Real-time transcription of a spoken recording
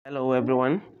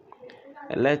everyone.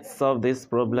 Let's solve this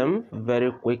problem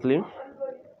very quickly.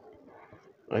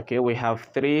 Okay, we have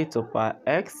 3 to power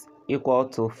x equal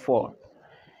to 4.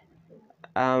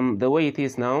 The way it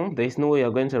is now, there is no way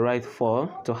you're going to write 4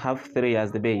 to have 3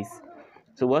 as the base.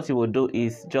 So what you will do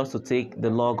is just to take the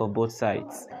log of both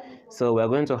sides. So we're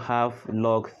going to have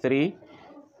log 3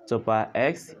 to power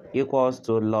x equals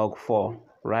to log 4,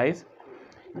 right?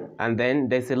 And then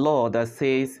there's a law that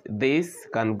says this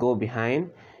can go behind.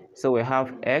 So we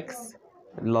have x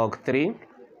log 3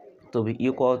 to be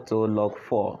equal to log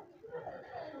 4.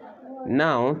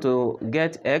 Now, to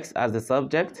get x as the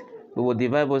subject, we will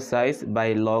divide both sides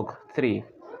by log 3.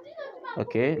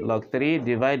 Okay, log 3,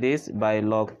 divide this by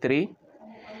log 3.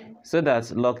 So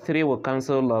that log 3 will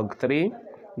cancel log 3.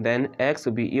 Then x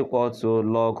will be equal to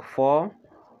log 4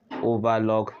 over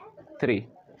log 3.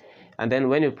 And then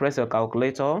when you press your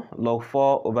calculator, log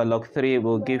 4 over log 3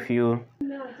 will give you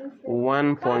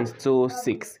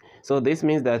 1.26. So this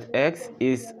means that x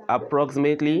is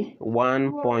approximately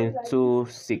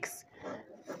 1.26.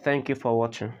 Thank you for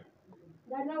watching.